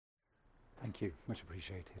Thank you. Much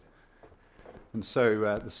appreciated. And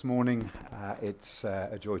so this morning, it's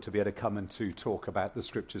a joy to be able to come and to talk about the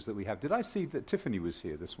scriptures that we have. Did I see that Tiffany was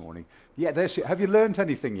here this morning? Yeah, there she. Have you learned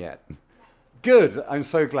anything yet? Good. I'm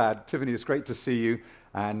so glad. Tiffany, it's great to see you,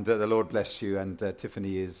 and the Lord bless you. And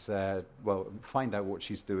Tiffany is, find out what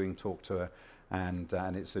she's doing, talk to her, and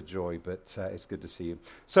it's a joy, but it's good to see you.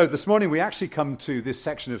 So this morning we actually come to this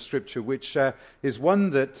section of Scripture, which is one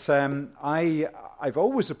that I've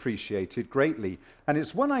always appreciated greatly. And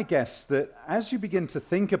it's one, I guess, that as you begin to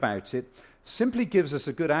think about it, simply gives us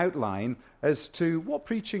a good outline as to what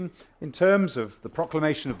preaching in terms of the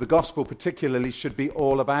proclamation of the gospel particularly should be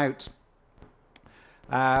all about.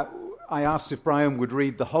 I asked if Brian would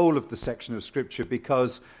read the whole of the section of Scripture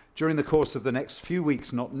because during the course of the next few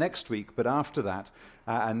weeks, not next week, but after that,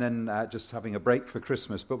 and then just having a break for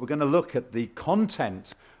Christmas, but we're going to look at the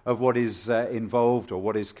content of what is involved or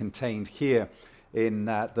what is contained here in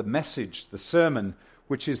the message, the sermon,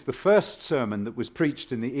 which is the first sermon that was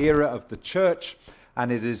preached in the era of the church,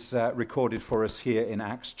 and it is recorded for us here in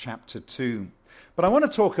Acts chapter 2. But I want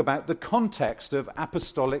to talk about the context of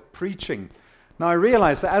apostolic preaching. Now, I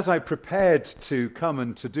realize that as I prepared to come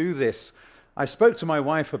and to do this, I spoke to my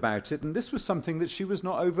wife about it, and this was something that she was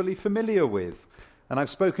not overly familiar with. And I've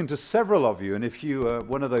spoken to several of you, and if you are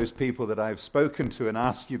one of those people that I've spoken to and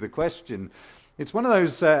asked you the question, it's one of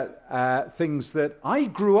those things that I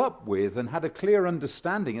grew up with and had a clear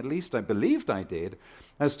understanding, at least I believed I did,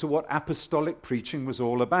 as to what apostolic preaching was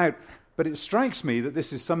all about. But it strikes me that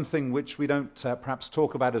this is something which we don't perhaps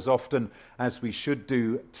talk about as often as we should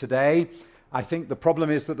do today. I think the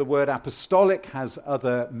problem is that the word apostolic has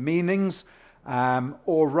other meanings,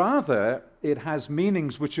 or rather, it has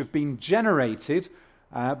meanings which have been generated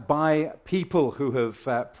by people who have,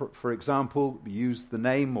 for example, used the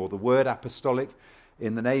name or the word apostolic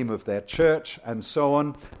in the name of their church and so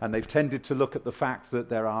on, and they've tended to look at the fact that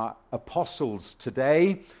there are apostles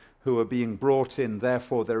today who are being brought in,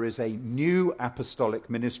 therefore there is a new apostolic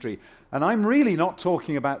ministry. And I'm really not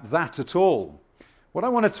talking about that at all. What I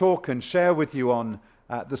want to talk and share with you on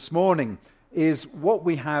this morning is what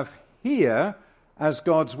we have here as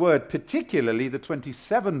God's Word, particularly the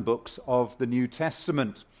 27 books of the New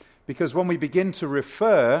Testament. Because when we begin to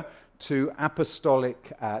refer to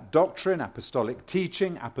apostolic doctrine, apostolic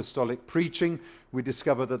teaching, apostolic preaching, we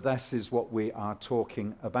discover that this is what we are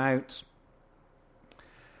talking about.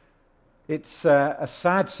 It's a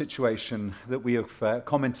sad situation that we have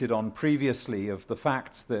commented on previously of the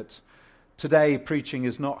fact that today, preaching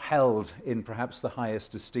is not held in perhaps the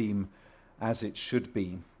highest esteem as it should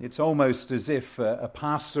be. It's almost as if a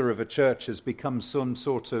pastor of a church has become some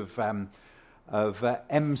sort of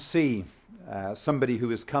MC, somebody who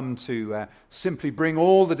has come to simply bring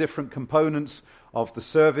all the different components of the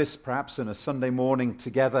service, perhaps on a Sunday morning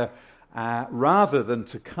together, rather than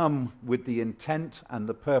to come with the intent and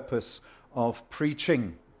the purpose of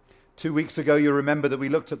preaching. 2 weeks ago, you remember that we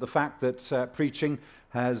looked at the fact that preaching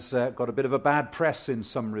has got a bit of a bad press in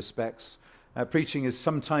some respects. Preaching is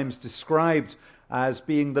sometimes described as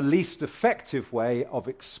being the least effective way of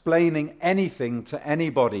explaining anything to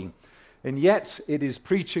anybody. And yet, it is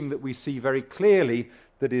preaching that we see very clearly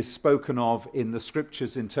that is spoken of in the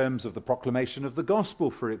Scriptures in terms of the proclamation of the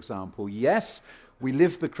gospel, for example. Yes, we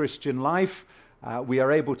live the Christian life. We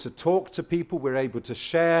are able to talk to people. We're able to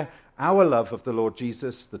share our love of the Lord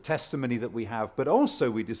Jesus, the testimony that we have, but also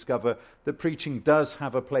we discover that preaching does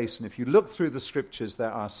have a place. And if you look through the Scriptures, there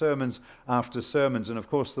are sermons after sermons. And of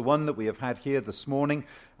course, the one that we have had here this morning,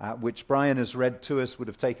 which Brian has read to us, would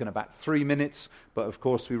have taken about 3 minutes. But of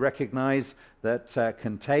course, we recognize that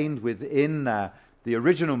contained within the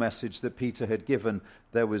original message that Peter had given,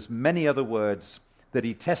 there was many other words that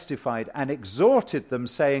he testified and exhorted them,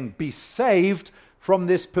 saying, "Be saved from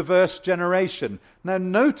this perverse generation." Now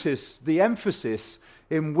notice the emphasis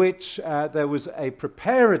in which there was a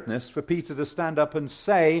preparedness for Peter to stand up and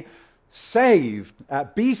say,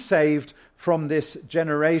 be saved from this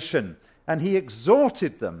generation. And he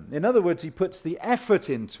exhorted them. In other words, he puts the effort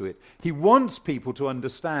into it. He wants people to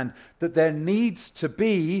understand that there needs to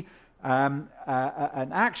be an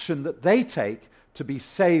action that they take to be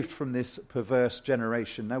saved from this perverse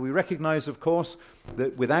generation. Now, we recognize, of course,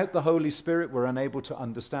 that without the Holy Spirit, we're unable to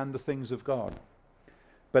understand the things of God.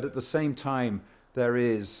 But at the same time, there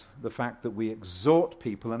is the fact that we exhort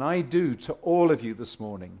people, and I do to all of you this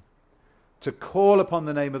morning, to call upon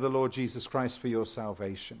the name of the Lord Jesus Christ for your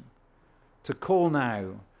salvation, to call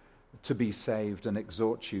now to be saved and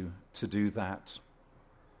exhort you to do that.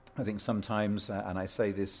 I think sometimes, and I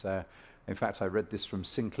say this, in fact, I read this from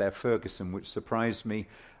Sinclair Ferguson, which surprised me.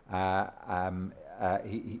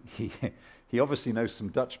 he obviously knows some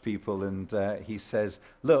Dutch people, and he says,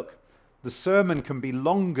 look, the sermon can be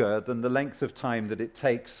longer than the length of time that it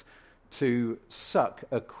takes to suck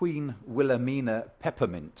a Queen Wilhelmina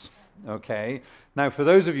peppermint. Okay? Now, for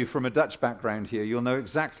those of you from a Dutch background here, you'll know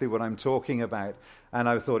exactly what I'm talking about. And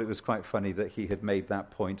I thought it was quite funny that he had made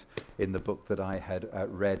that point in the book that I had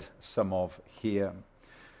read some of here.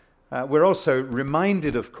 We're also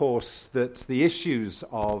reminded, of course, that the issues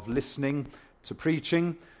of listening to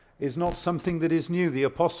preaching is not something that is new. The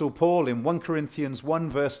Apostle Paul in 1 Corinthians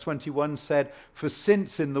 1 verse 21 said, "For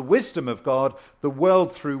since in the wisdom of God, the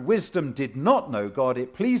world through wisdom did not know God,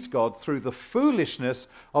 it pleased God through the foolishness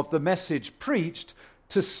of the message preached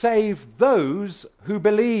to save those who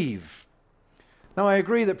believe." Now, I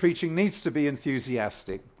agree that preaching needs to be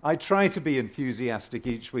enthusiastic. I try to be enthusiastic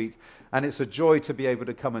each week, and it's a joy to be able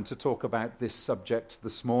to come and to talk about this subject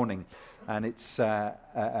this morning. And it's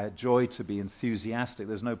a joy to be enthusiastic.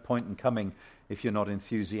 There's no point in coming if you're not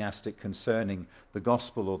enthusiastic concerning the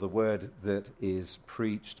gospel or the word that is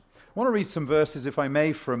preached. I want to read some verses, if I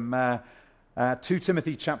may, from 2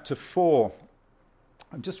 Timothy chapter 4.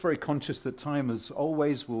 I'm just very conscious that time, as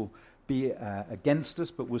always, will be against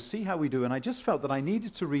us, but we'll see how we do. And I just felt that I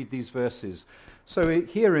needed to read these verses. So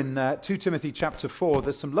here in 2 Timothy chapter 4,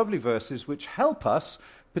 there's some lovely verses which help us,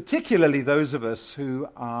 particularly those of us who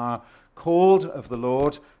are called of the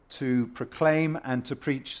Lord to proclaim and to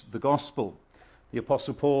preach the gospel. The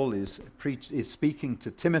Apostle Paul is speaking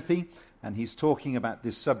to Timothy, and he's talking about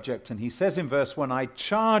this subject. And he says in verse 1, "I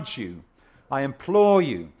charge you, I implore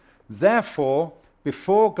you, therefore,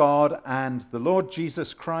 before God and the Lord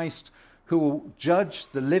Jesus Christ, who will judge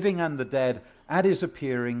the living and the dead at his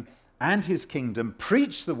appearing and his kingdom,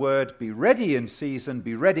 preach the word, be ready in season,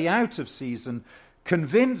 be ready out of season,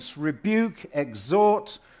 convince, rebuke,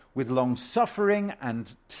 exhort with long-suffering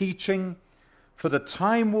and teaching, for the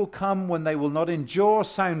time will come when they will not endure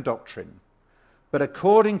sound doctrine, but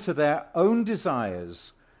according to their own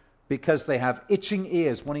desires, because they have itching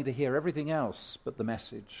ears, wanting to hear everything else but the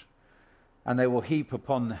message. And they will heap up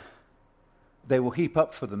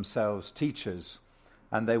for themselves teachers,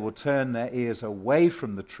 and they will turn their ears away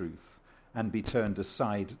from the truth and be turned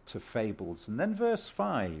aside to fables." And then verse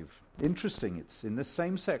 5, interesting, it's in the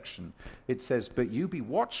same section. It says, "But you be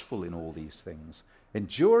watchful in all these things,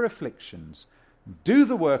 endure afflictions, do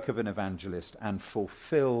the work of an evangelist, and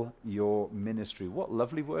fulfill your ministry." What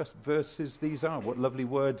lovely verses these are. What lovely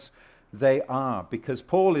words they are. Because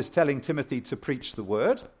Paul is telling Timothy to preach the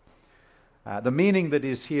word. The meaning that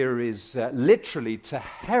is here is literally to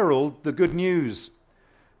herald the good news.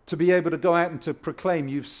 To be able to go out and to proclaim.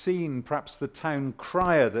 You've seen perhaps the town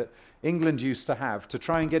crier that England used to have to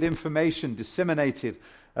try and get information disseminated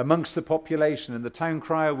amongst the population. And the town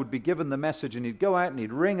crier would be given the message, and he'd go out and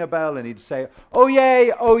he'd ring a bell and he'd say, "Oh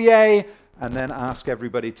yay, oh yay," and then ask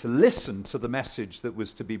everybody to listen to the message that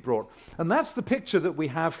was to be brought. And that's the picture that we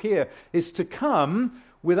have here, is to come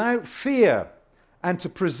without fear and to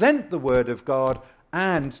present the word of God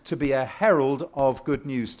and to be a herald of good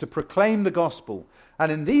news, to proclaim the gospel.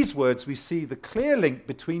 And in these words, we see the clear link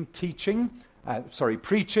between preaching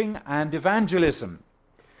and evangelism.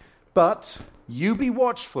 "But you be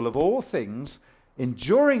watchful of all things,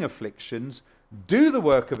 enduring afflictions, do the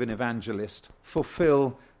work of an evangelist,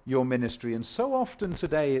 fulfill your ministry." And so often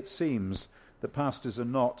today it seems that pastors are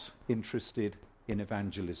not interested in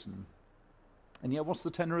evangelism. And yet, what's the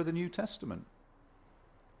tenor of the New Testament?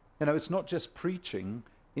 You know, it's not just preaching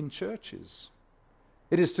in churches.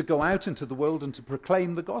 It is to go out into the world and to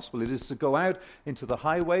proclaim the gospel. It is to go out into the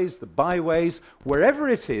highways, the byways, wherever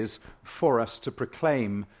it is, for us to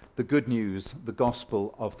proclaim the good news, the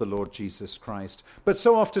gospel of the Lord Jesus Christ. But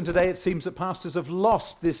so often today it seems that pastors have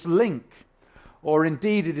lost this link, or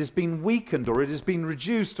indeed it has been weakened, or it has been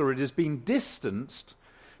reduced, or it has been distanced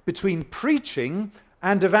between preaching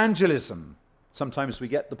and evangelism. Sometimes we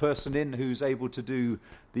get the person in who's able to do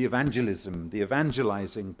the evangelism, the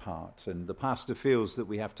evangelizing part, and the pastor feels that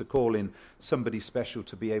we have to call in somebody special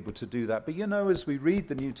to be able to do that. But you know, as we read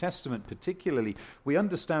the New Testament particularly, we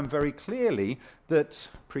understand very clearly that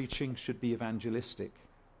preaching should be evangelistic.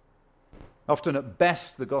 Often at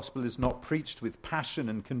best, the gospel is not preached with passion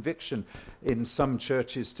and conviction in some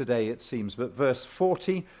churches today, it seems. But verse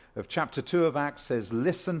 40 of chapter 2 of Acts says,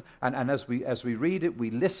 listen, and as we read it, we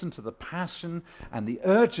listen to the passion and the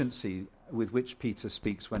urgency with which Peter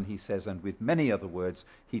speaks when he says, "And with many other words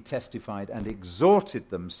he testified and exhorted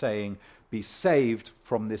them, saying, be saved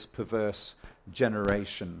from this perverse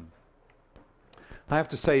generation." I have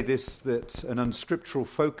to say this, that an unscriptural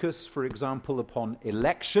focus, for example, upon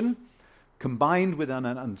election combined with an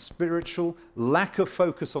unspiritual lack of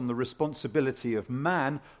focus on the responsibility of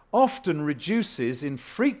man, often reduces in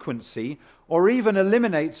frequency or even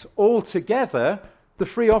eliminates altogether the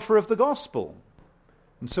free offer of the gospel.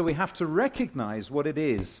 And so we have to recognize what it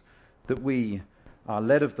is that we are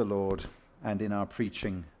led of the Lord and in our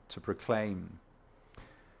preaching to proclaim.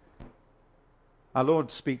 Our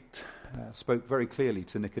Lord spoke very clearly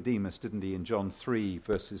to Nicodemus, didn't he, in John 3,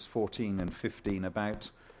 verses 14 and 15, about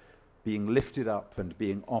being lifted up and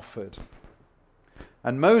being offered.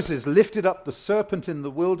 And Moses lifted up the serpent in the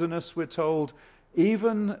wilderness, we're told,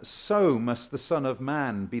 even so must the Son of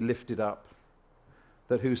Man be lifted up,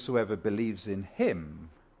 that whosoever believes in him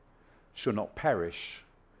shall not perish,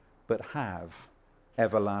 but have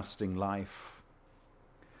everlasting life.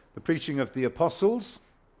 The preaching of the apostles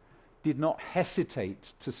did not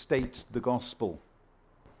hesitate to state the gospel,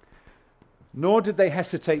 nor did they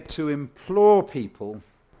hesitate to implore people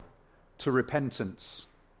to repentance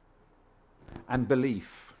and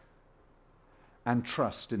belief and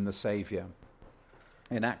trust in the Saviour.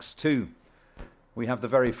 In Acts 2, we have the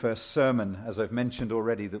very first sermon, as I've mentioned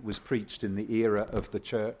already, that was preached in the era of the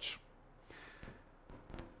church.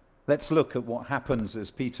 Let's look at what happens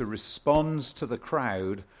as Peter responds to the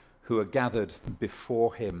crowd who are gathered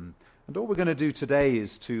before him. And all we're going to do today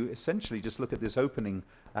is to essentially just look at this opening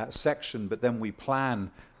section, but then we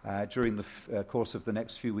plan during the course of the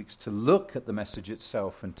next few weeks to look at the message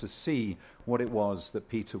itself and to see what it was that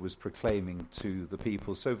Peter was proclaiming to the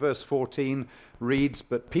people. So verse 14 reads,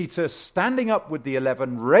 "But Peter, standing up with the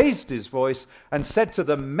 11, raised his voice and said to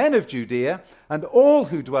the men of Judea and all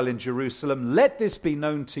who dwell in Jerusalem, let this be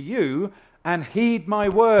known to you and heed my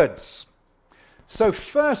words." So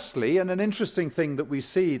firstly, and an interesting thing that we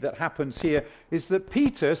see that happens here, is that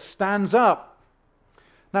Peter stands up.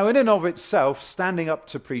 Now, in and of itself, standing up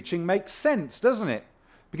to preaching makes sense, doesn't it?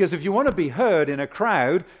 Because if you want to be heard in a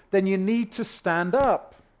crowd, then you need to stand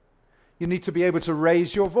up. You need to be able to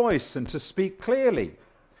raise your voice and to speak clearly.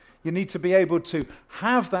 You need to be able to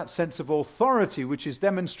have that sense of authority, which is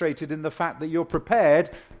demonstrated in the fact that you're prepared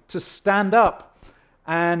to stand up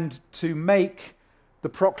and to make the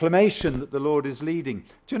proclamation that the Lord is leading.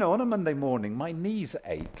 Do you know, on a Monday morning, my knees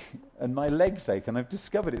ache and my legs ache, and I've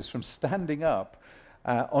discovered it's from standing up.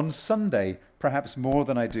 On Sunday, perhaps more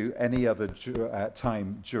than I do any other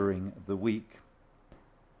time during the week.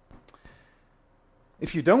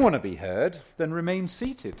 If you don't want to be heard, then remain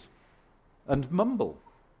seated and mumble.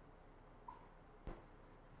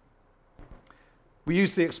 We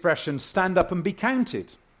use the expression stand up and be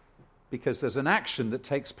counted, because there's an action that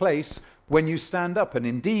takes place when you stand up, and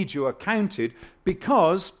indeed you are counted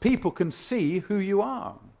because people can see who you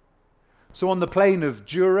are. So on the plain of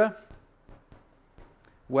Dura,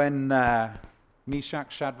 when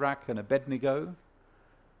Meshach, Shadrach, and Abednego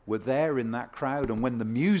were there in that crowd, and when the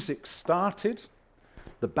music started,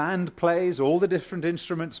 the band plays, all the different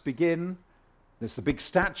instruments begin, there's the big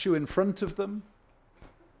statue in front of them,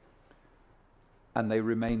 and they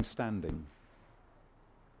remain standing.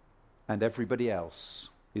 And everybody else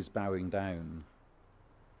is bowing down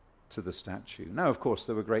to the statue. Now, of course,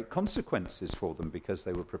 there were great consequences for them because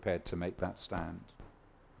they were prepared to make that stand.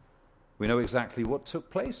 We know exactly what took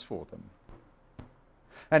place for them.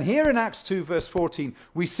 And here in Acts 2, verse 14,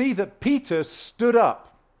 we see that Peter stood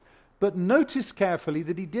up. But notice carefully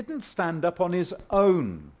that he didn't stand up on his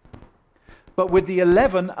own, but with the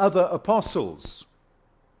 11 other apostles.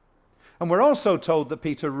 And we're also told that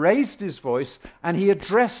Peter raised his voice and he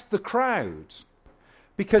addressed the crowd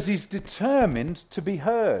because he's determined to be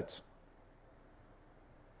heard.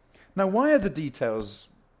 Now, why are the details,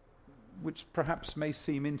 which perhaps may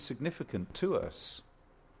seem insignificant to us,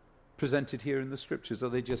 presented here in the Scriptures? Are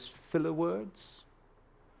they just filler words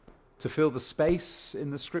to fill the space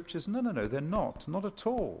in the Scriptures? No, they're not at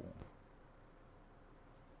all.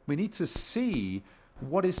 We need to see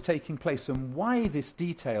what is taking place and why this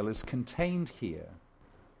detail is contained here.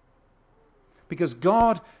 Because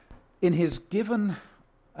God, in his given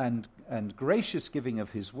and gracious giving of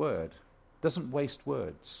his word, doesn't waste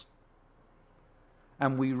words.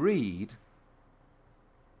 And we read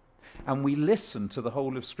and we listen to the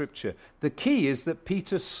whole of Scripture. The key is that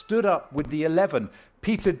Peter stood up with the 11.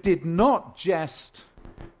 Peter did not just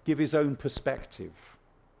give his own perspective.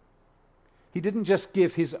 He didn't just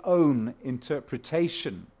give his own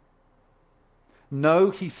interpretation. No,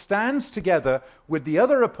 he stands together with the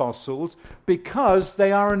other apostles because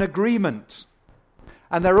they are in agreement.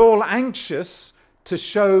 And they're all anxious to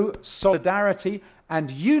show solidarity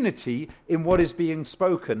and unity in what is being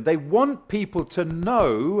spoken. They want people to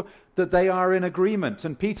know that they are in agreement.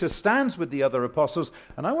 And Peter stands with the other apostles.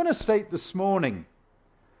 And I want to state this morning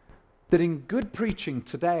that in good preaching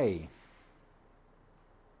today,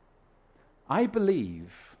 I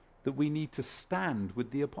believe that we need to stand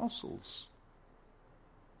with the apostles.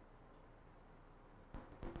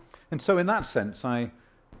 And so in that sense, I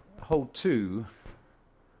hold to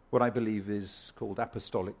what I believe is called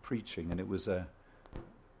apostolic preaching, and it was an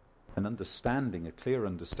understanding, a clear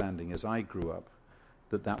understanding as I grew up,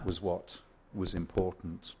 that was what was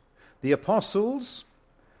important. The apostles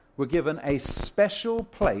were given a special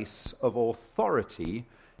place of authority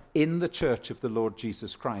in the church of the Lord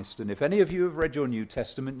Jesus Christ. And if any of you have read your New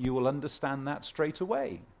Testament, you will understand that straight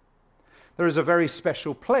away. There is a very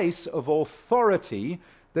special place of authority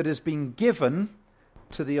that has been given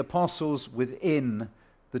to the apostles within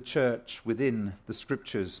the church, within the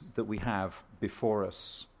scriptures that we have before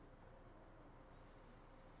us.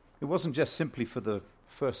 It wasn't just simply for the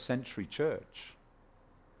first century church.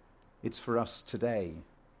 It's for us today.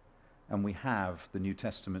 And we have the New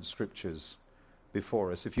Testament scriptures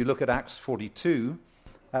before us. If you look at Acts 2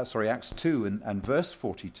 and verse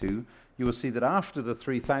 42, you will see that after the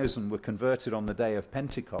 3,000 were converted on the day of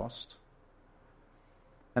Pentecost,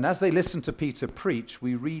 and as they listened to Peter preach,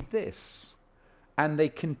 we read this: and they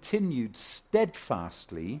continued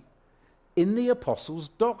steadfastly in the apostles'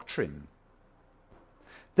 doctrine.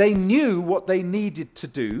 They knew what they needed to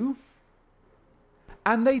do,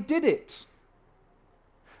 and they did it.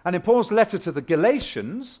 And in Paul's letter to the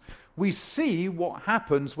Galatians, we see what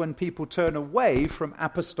happens when people turn away from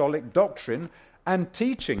apostolic doctrine and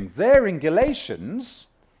teaching. There in Galatians,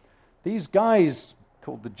 these guys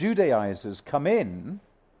called the Judaizers come in,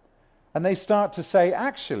 and they start to say,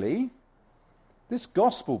 actually, this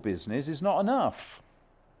gospel business is not enough.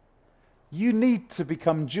 You need to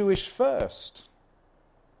become Jewish first.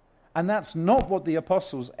 And that's not what the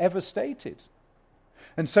apostles ever stated.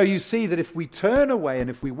 And so you see that if we turn away and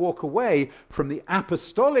if we walk away from the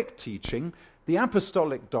apostolic teaching, the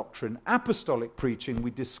apostolic doctrine, apostolic preaching,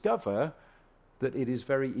 we discover that it is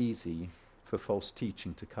very easy for false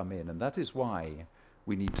teaching to come in. And that is why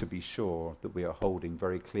we need to be sure that we are holding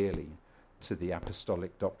very clearly to the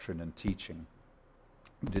apostolic doctrine and teaching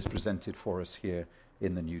that is presented for us here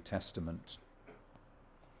in the New Testament.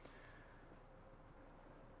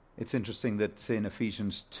 It's interesting that in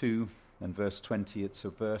Ephesians 2 and verse 20, it's a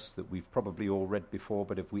verse that we've probably all read before,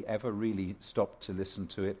 but if we ever really stop to listen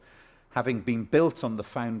to it, having been built on the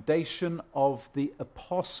foundation of the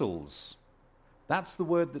apostles. That's the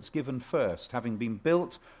word that's given first. Having been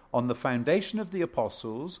built on the foundation of the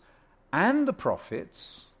apostles and the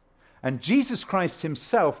prophets, and Jesus Christ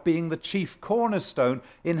himself being the chief cornerstone,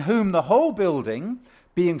 in whom the whole building,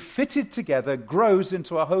 being fitted together, grows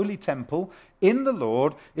into a holy temple in the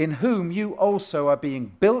Lord, in whom you also are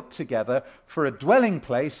being built together for a dwelling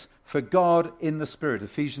place for God in the Spirit.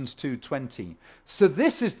 Ephesians 2:20. So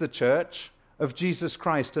this is the church of Jesus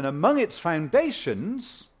Christ, and among its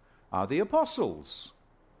foundations are the apostles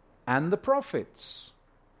and the prophets.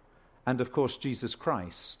 And of course, Jesus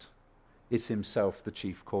Christ is himself the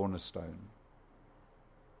chief cornerstone.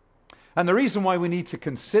 And the reason why we need to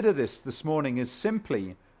consider this morning is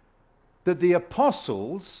simply that the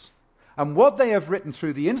apostles and what they have written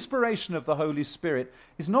through the inspiration of the Holy Spirit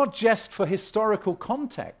is not just for historical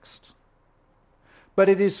context, but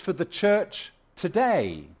it is for the church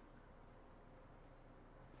today,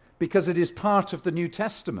 because it is part of the New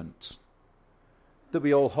Testament that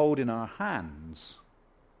we all hold in our hands.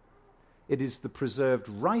 It is the preserved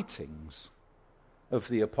writings of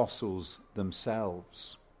the apostles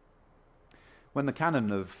themselves. When the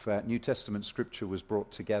canon of New Testament scripture was brought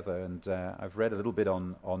together, and I've read a little bit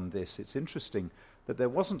on this, it's interesting that there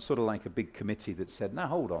wasn't sort of like a big committee that said, now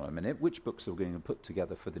hold on a minute, which books are we going to put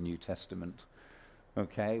together for the New Testament?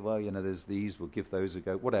 Okay, well, there's these, we'll give those a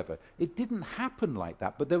go, whatever. It didn't happen like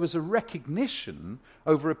that, but there was a recognition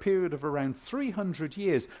over a period of around 300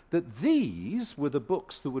 years that these were the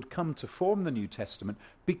books that would come to form the New Testament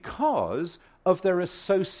because of their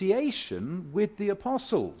association with the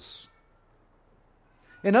apostles.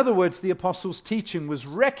 In other words, the apostles' teaching was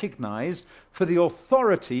recognized for the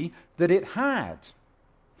authority that it had.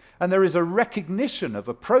 And there is a recognition of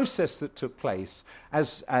a process that took place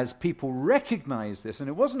as people recognized this. And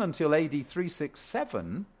it wasn't until AD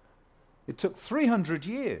 367, it took 300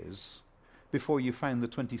 years before you found the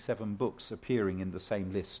 27 books appearing in the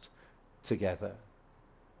same list together.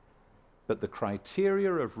 But the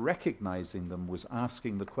criteria of recognizing them was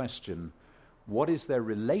asking the question, what is their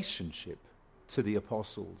relationship to the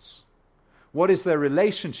apostles? What is their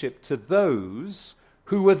relationship to those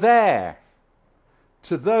who were there,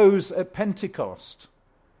 to those at Pentecost,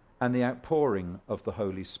 and the outpouring of the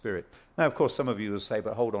Holy Spirit. Now, of course, some of you will say,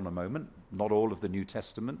 but hold on a moment, not all of the New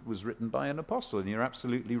Testament was written by an apostle, and you're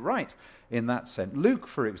absolutely right in that sense. Luke,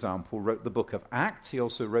 for example, wrote the book of Acts. He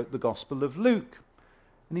also wrote the Gospel of Luke,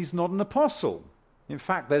 and he's not an apostle. In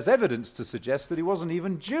fact, there's evidence to suggest that he wasn't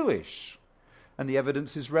even Jewish, and the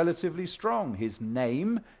evidence is relatively strong. His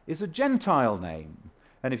name is a Gentile name.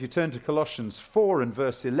 And if you turn to Colossians 4 and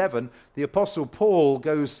verse 11, the Apostle Paul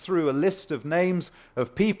goes through a list of names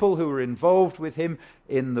of people who were involved with him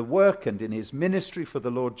in the work and in his ministry for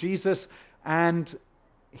the Lord Jesus, and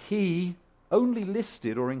he only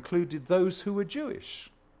listed or included those who were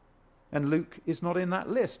Jewish. And Luke is not in that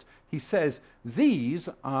list. He says, "These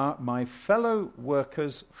are my fellow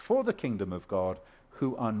workers for the kingdom of God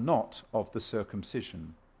who are not of the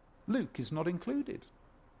circumcision." Luke is not included.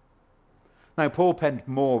 Now, Paul penned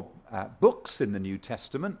more books in the New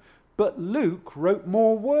Testament, but Luke wrote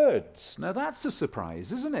more words. Now, that's a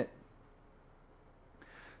surprise, isn't it?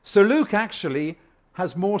 So Luke actually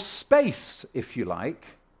has more space, if you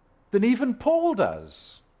like, than even Paul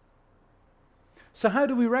does. So how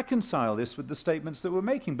do we reconcile this with the statements that we're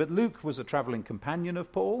making? But Luke was a traveling companion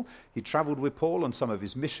of Paul. He traveled with Paul on some of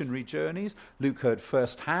his missionary journeys. Luke heard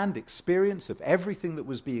first-hand experience of everything that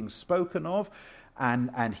was being spoken of.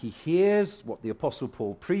 And he hears what the Apostle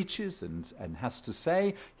Paul preaches and has to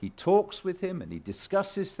say. He talks with him and he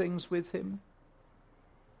discusses things with him.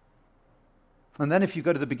 And then if you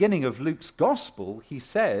go to the beginning of Luke's gospel, he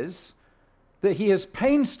says that he has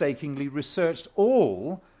painstakingly researched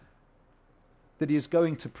all that he is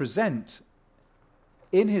going to present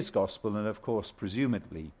in his gospel. And of course,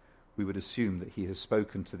 presumably, we would assume that he has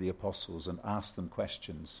spoken to the apostles and asked them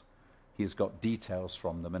questions. He has got details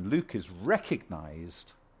from them. And Luke is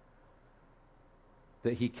recognized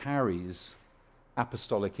that he carries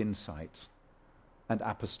apostolic insight and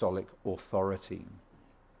apostolic authority.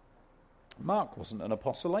 Mark wasn't an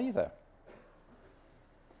apostle either.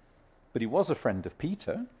 But he was a friend of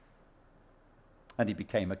Peter, and he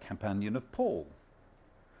became a companion of Paul.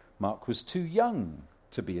 Mark was too young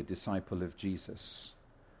to be a disciple of Jesus,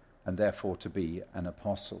 and therefore to be an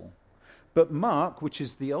apostle. But Mark, which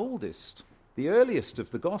is the oldest, the earliest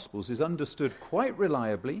of the Gospels, is understood quite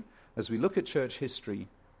reliably, as we look at church history,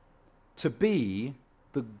 to be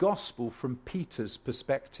the Gospel from Peter's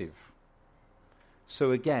perspective.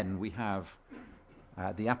 So again, we have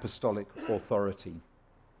the apostolic authority.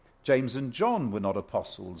 James and John were not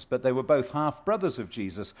apostles, but they were both half-brothers of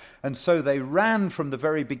Jesus, and so they ran from the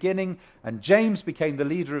very beginning, and James became the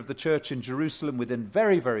leader of the church in Jerusalem within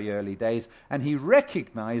very, very early days, and he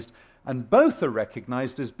recognized, and both are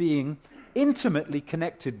recognized as being intimately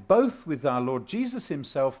connected both with our Lord Jesus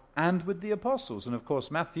himself and with the apostles. And of course,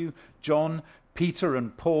 Matthew, John, Peter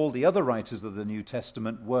and Paul, the other writers of the New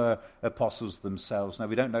Testament, were apostles themselves. Now,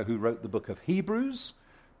 we don't know who wrote the book of Hebrews,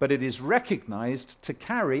 but it is recognized to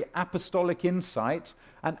carry apostolic insight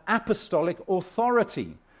and apostolic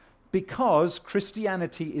authority, because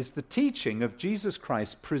Christianity is the teaching of Jesus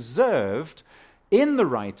Christ preserved in the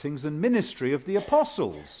writings and ministry of the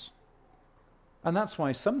apostles. And that's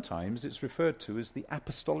why sometimes it's referred to as the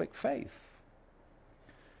apostolic faith.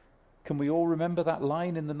 Can we all remember that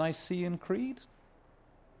line in the Nicene Creed?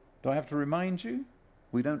 Do I have to remind you?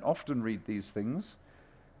 We don't often read these things.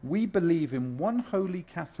 We believe in one holy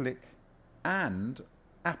Catholic and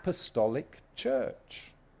apostolic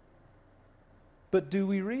church. But do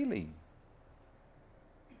we really?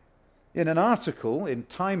 In an article in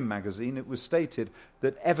Time magazine, it was stated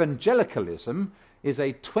that evangelicalism is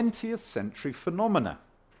a 20th century phenomena.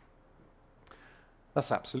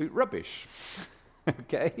 That's absolute rubbish.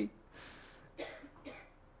 Okay?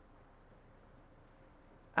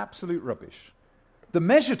 Absolute rubbish. The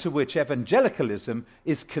measure to which evangelicalism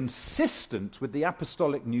is consistent with the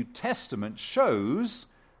apostolic New Testament shows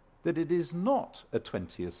that it is not a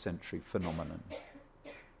 20th century phenomenon.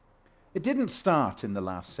 It didn't start in the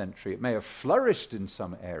last century. It may have flourished in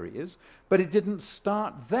some areas, but it didn't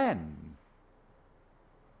start then.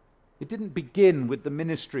 It didn't begin with the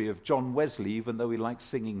ministry of John Wesley, even though we like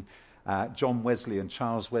singing John Wesley and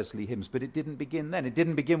Charles Wesley hymns, but it didn't begin then. It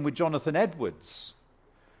didn't begin with Jonathan Edwards.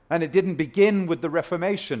 And it didn't begin with the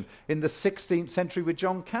Reformation in the 16th century with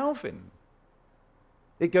John Calvin.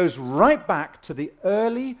 It goes right back to the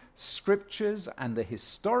early scriptures and the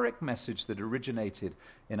historic message that originated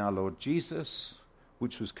in our Lord Jesus,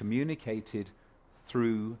 which was communicated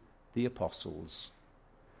through the apostles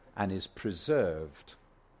and is preserved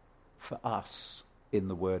for us in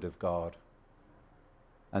the Word of God.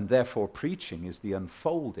 And therefore, preaching is the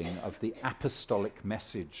unfolding of the apostolic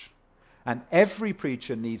message. And every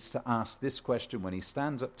preacher needs to ask this question when he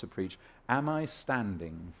stands up to preach: am I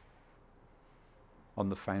standing on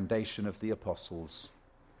the foundation of the apostles,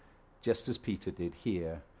 just as Peter did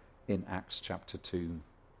here in Acts chapter 2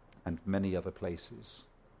 and many other places.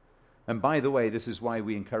 And by the way, this is why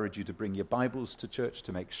we encourage you to bring your Bibles to church,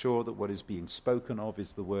 to make sure that what is being spoken of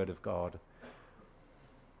is the Word of God.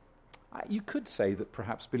 You could say that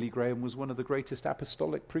perhaps Billy Graham was one of the greatest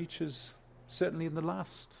apostolic preachers, certainly in the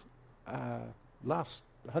last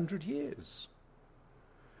 100 years.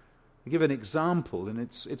 I give an example, and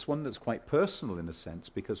it's one that's quite personal in a sense,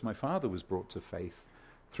 because my father was brought to faith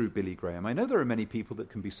through Billy Graham. I know there are many people that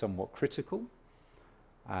can be somewhat critical,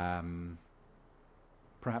 perhaps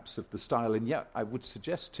of the style, and yet I would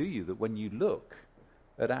suggest to you that when you look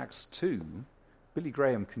at Acts 2, Billy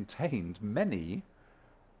Graham contained many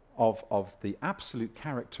of the absolute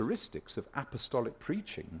characteristics of apostolic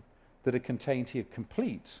preaching that are contained here,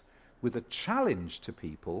 complete with a challenge to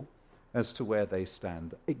people as to where they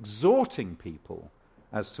stand, exhorting people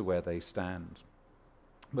as to where they stand.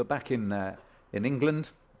 But back in England,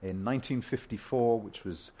 in 1954, which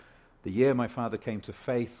was the year my father came to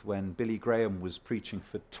faith, when Billy Graham was preaching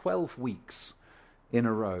for 12 weeks in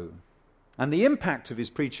a row. And the impact of his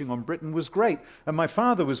preaching on Britain was great. And my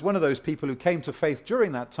father was one of those people who came to faith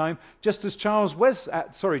during that time, just as Charles Price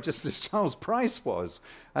was.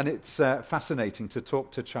 And it's fascinating to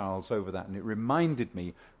talk to Charles over that. And it reminded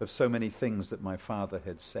me of so many things that my father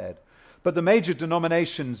had said. But the major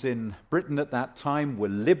denominations in Britain at that time were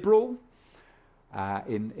liberal,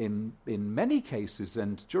 in many cases.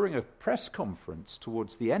 And during a press conference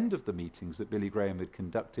towards the end of the meetings that Billy Graham had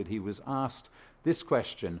conducted, he was asked this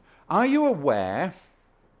question: are you aware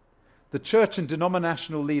the church and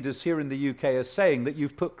denominational leaders here in the UK are saying that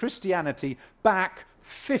you've put Christianity back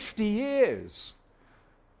 50 years?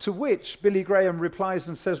 To which Billy Graham replies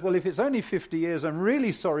and says, well, if it's only 50 years, I'm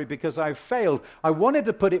really sorry because I've failed. I wanted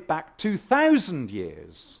to put it back 2,000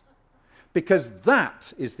 years, because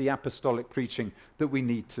that is the apostolic preaching that we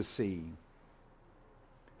need to see.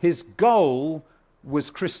 His goal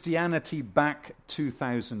was Christianity back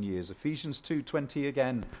 2,000 years. Ephesians 2:20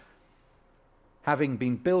 again. Having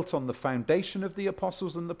been built on the foundation of the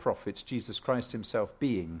apostles and the prophets, Jesus Christ himself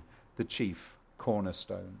being the chief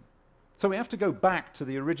cornerstone. So we have to go back to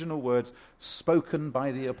the original words spoken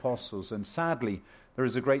by the apostles. And sadly, there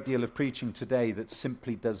is a great deal of preaching today that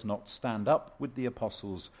simply does not stand up with the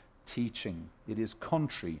apostles' teaching. It is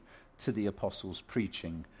contrary to the apostles'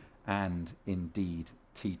 preaching and indeed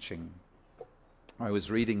teaching. I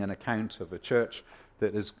was reading an account of a church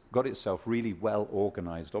that has got itself really well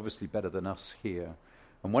organized, obviously better than us here.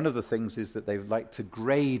 And one of the things is that they like to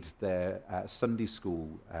grade their Sunday school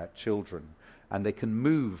children, and they can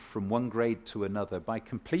move from one grade to another by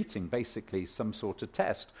completing basically some sort of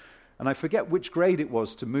test. And I forget which grade it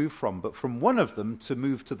was to move from, but from one of them to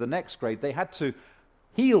move to the next grade, they had to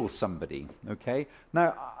heal somebody, okay?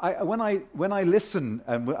 Now, when I listened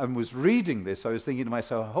and was reading this, I was thinking to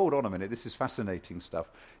myself, hold on a minute, this is fascinating stuff.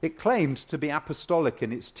 It claimed to be apostolic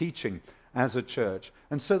in its teaching as a church.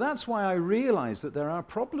 And so that's why I realize that there are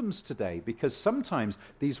problems today, because sometimes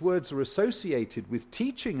these words are associated with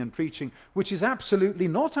teaching and preaching which is absolutely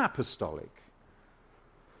not apostolic.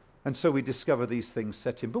 And so we discover these things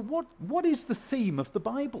set in. But what is the theme of the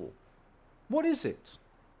Bible? What is it?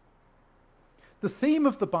 The theme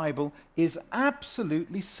of the Bible is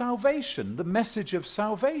absolutely salvation, the message of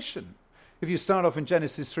salvation. If you start off in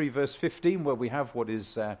Genesis 3 verse 15, where we have what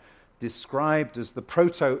is described as the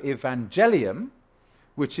proto-evangelium,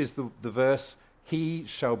 which is the verse, he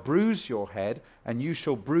shall bruise your head and you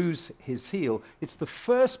shall bruise his heel. It's the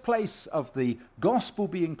first place of the gospel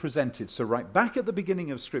being presented. So right back at the beginning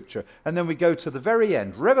of Scripture, and then we go to the very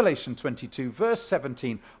end, Revelation 22 verse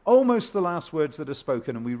 17, almost the last words that are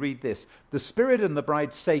spoken, and we read this: the Spirit and the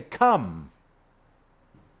bride say, come.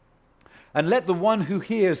 And let the one who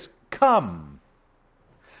hears come.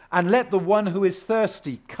 And let the one who is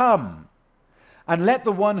thirsty come. And let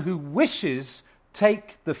the one who wishes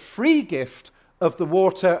take the free gift of the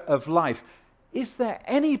water of life. Is there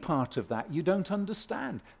any part of that you don't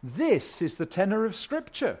understand? This is the tenor of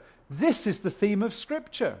Scripture. This is the theme of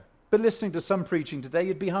Scripture. But listening to some preaching today,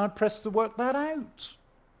 you'd be hard-pressed to work that out.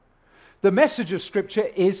 The message of Scripture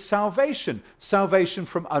is salvation. Salvation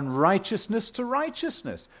from unrighteousness to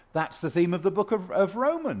righteousness. That's the theme of the book of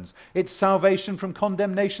Romans. It's salvation from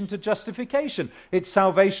condemnation to justification. It's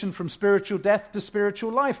salvation from spiritual death to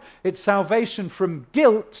spiritual life. It's salvation from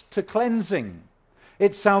guilt to cleansing.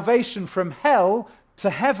 It's salvation from hell to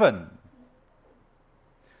heaven.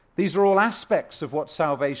 These are all aspects of what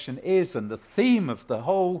salvation is, and the theme of the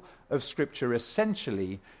whole of Scripture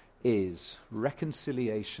essentially is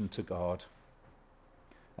reconciliation to God.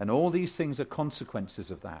 And all these things are consequences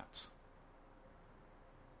of that.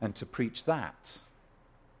 and to preach that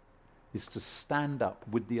is to stand up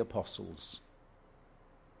with the apostles,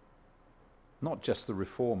 not just the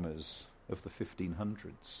reformers of the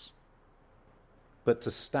 1500s, but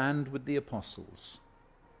to stand with the apostles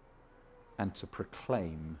and to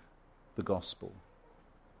proclaim the gospel.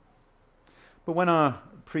 But when our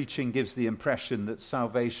preaching gives the impression that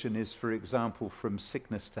salvation is, for example, from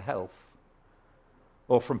sickness to health,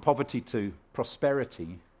 or from poverty to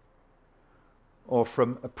prosperity, or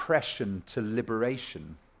from oppression to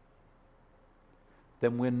liberation,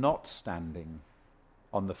 then we're not standing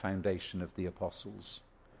on the foundation of the apostles.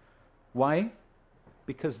 Why?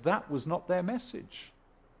 Because that was not their message.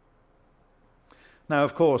 Now,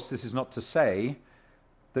 of course, this is not to say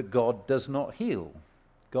that God does not heal.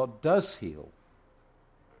 God does heal.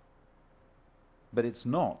 But it's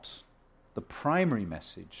not the primary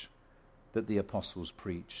message that the apostles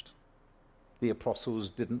preached. The apostles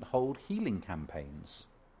didn't hold healing campaigns.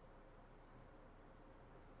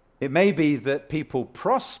 It may be that people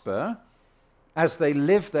prosper as they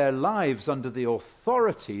live their lives under the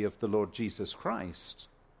authority of the Lord Jesus Christ.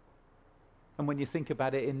 And when you think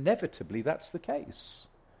about it, inevitably that's the case.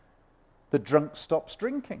 The drunk stops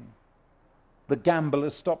drinking. The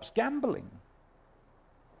gambler stops gambling.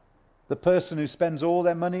 The person who spends all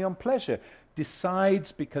their money on pleasure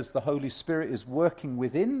decides, because the Holy Spirit is working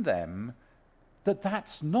within them, that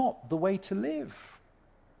that's not the way to live.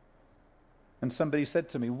 And somebody said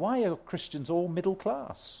to me, why are Christians all middle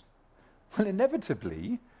class? Well,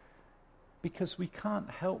 inevitably, because we can't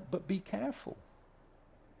help but be careful.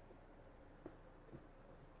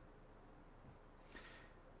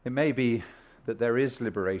 It may be that there is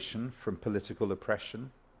liberation from political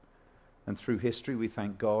oppression, and through history we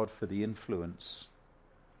thank God for the influence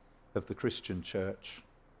of the Christian church,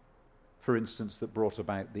 for instance, that brought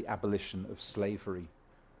about the abolition of slavery.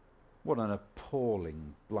 What an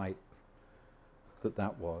appalling blight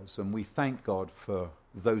that was. And we thank God for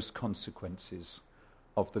those consequences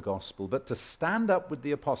of the gospel. But to stand up with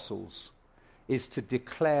the apostles is to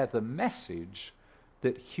declare the message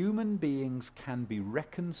that human beings can be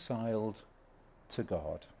reconciled to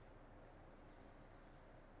God.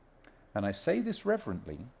 And I say this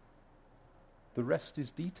reverently, the rest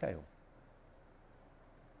is detail.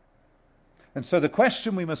 And so the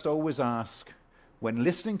question we must always ask when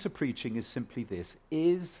listening to preaching is simply this: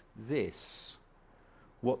 is this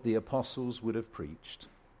what the apostles would have preached?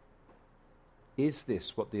 Is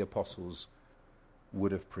this what the apostles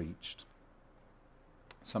would have preached?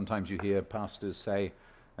 Sometimes you hear pastors say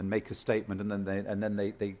and make a statement, and then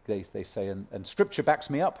they say, and Scripture backs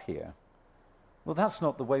me up here. Well, that's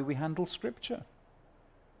not the way we handle Scripture.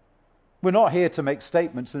 We're not here to make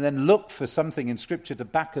statements and then look for something in Scripture to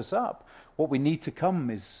back us up. What we need to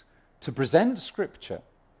come is to present Scripture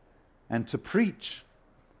and to preach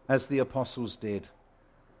as the apostles did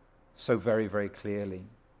so very, very clearly.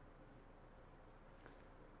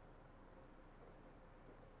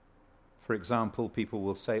 For example, people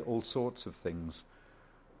will say all sorts of things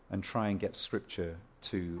and try and get Scripture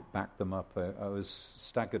to back them up. I was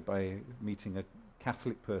staggered by meeting a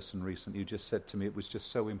Catholic person recently who just said to me it was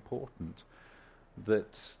just so important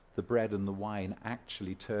that the bread and the wine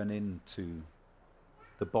actually turn into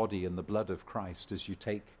the body and the blood of Christ as you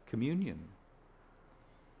take communion.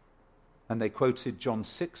 And they quoted John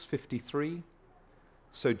 6:53.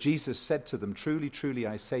 So Jesus said to them, "Truly, truly,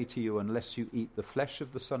 I say to you, unless you eat the flesh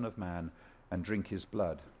of the Son of Man and drink his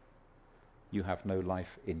blood, you have no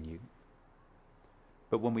life in you."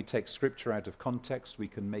 But when we take Scripture out of context, we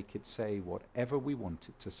can make it say whatever we want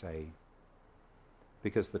it to say.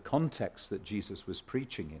 Because the context that Jesus was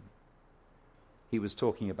preaching in, he was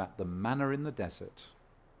talking about the manna in the desert.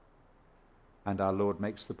 And our Lord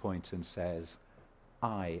makes the point and says,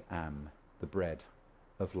 "I am the bread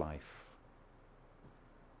of life."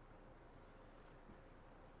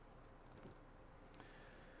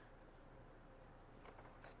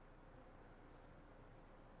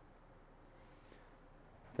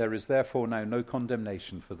 There is therefore now no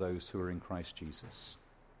condemnation for those who are in Christ Jesus.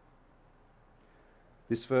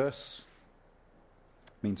 This verse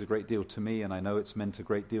means a great deal to me, and I know it's meant a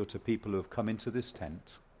great deal to people who have come into this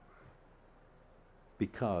tent,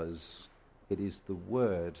 because it is the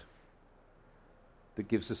word that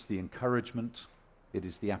gives us the encouragement. It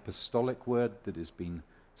is the apostolic word that has been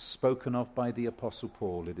spoken of by the Apostle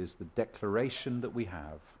Paul. It is the declaration that we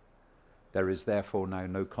have. There is therefore now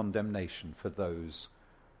no condemnation for those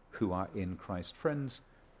who are in Christ. Friends,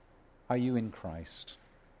 are you in Christ?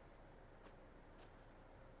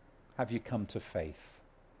 Have you come to faith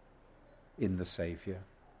in the Saviour?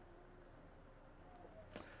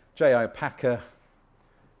 J.I. Packer,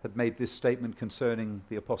 had made this statement concerning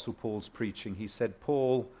the Apostle Paul's preaching. He said,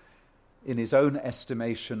 Paul, in his own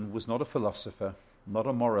estimation, was not a philosopher, not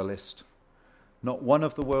a moralist, not one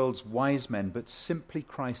of the world's wise men, but simply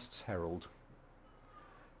Christ's herald.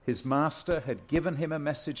 His master had given him a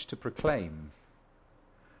message to proclaim,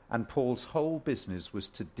 and Paul's whole business was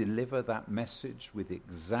to deliver that message with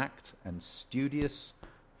exact and studious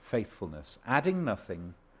faithfulness, adding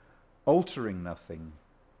nothing, altering nothing,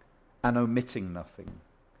 and omitting nothing.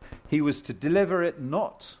 He was to deliver it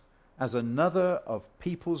not as another of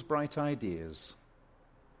people's bright ideas,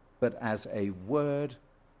 but as a word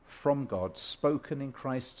from God, spoken in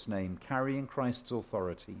Christ's name, carrying Christ's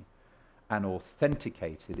authority, and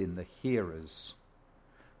authenticated in the hearers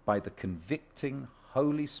by the convicting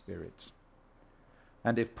Holy Spirit.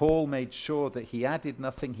 And if Paul made sure that he added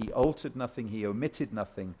nothing, he altered nothing, he omitted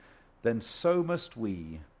nothing, then so must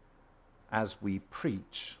we as we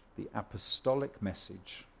preach the apostolic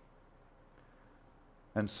message.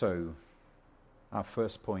 And so, our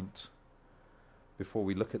first point before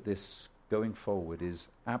we look at this going forward is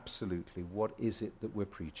absolutely, what is it that we're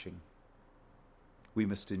preaching? We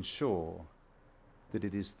must ensure that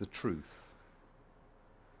it is the truth.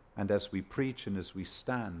 And as we preach and as we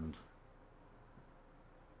stand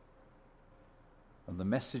on the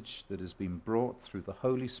message that has been brought through the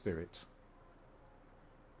Holy Spirit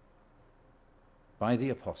by the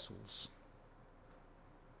apostles,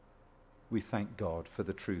 we thank God for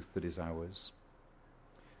the truth that is ours.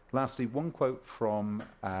 Lastly, one quote from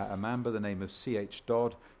a man by the name of C.H.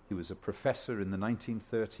 Dodd. He was a professor in the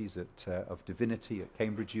 1930s of divinity at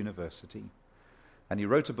Cambridge University. And he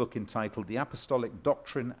wrote a book entitled The Apostolic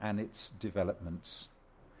Doctrine and Its Developments.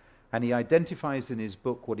 And he identifies in his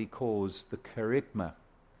book what he calls the kerygma,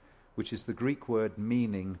 which is the Greek word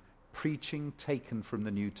meaning preaching taken from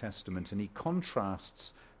the New Testament. And he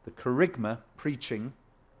contrasts the kerygma, preaching,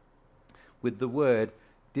 with the word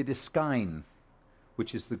didaskain,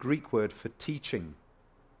 which is the Greek word for teaching.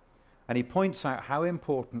 And he points out how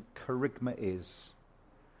important kerygma is.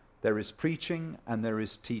 There is preaching and there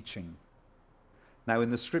is teaching. Now,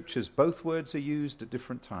 in the scriptures, both words are used at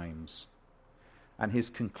different times. And his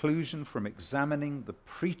conclusion from examining the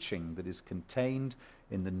preaching that is contained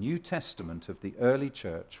in the New Testament of the early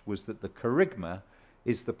church was that the kerygma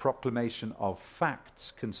is the proclamation of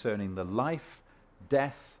facts concerning the life,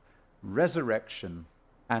 death, resurrection,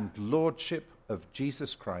 and lordship of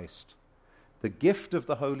Jesus Christ, the gift of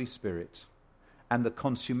the Holy Spirit, and the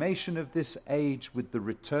consummation of this age with the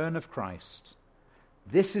return of Christ.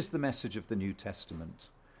 This is the message of the New Testament.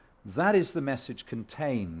 That is the message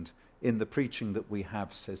contained in the preaching that we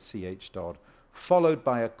have, says C.H. Dodd, followed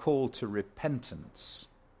by a call to repentance.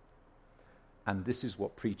 And this is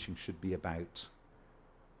what preaching should be about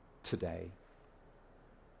today.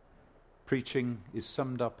 Preaching is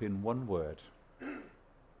summed up in one word: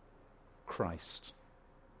 Christ.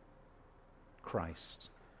 Christ.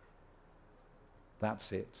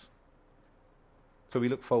 That's it. So we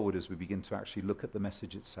look forward as we begin to actually look at the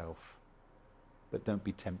message itself. But don't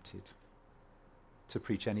be tempted to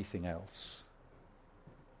preach anything else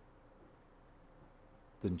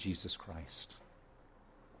than Jesus Christ.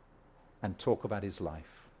 And talk about his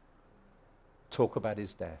life. Talk about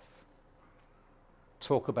his death.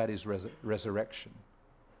 Talk about his resurrection.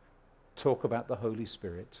 Talk about the Holy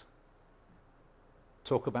Spirit.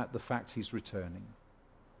 Talk about the fact he's returning.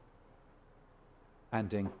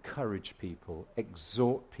 And encourage people,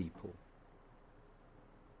 exhort people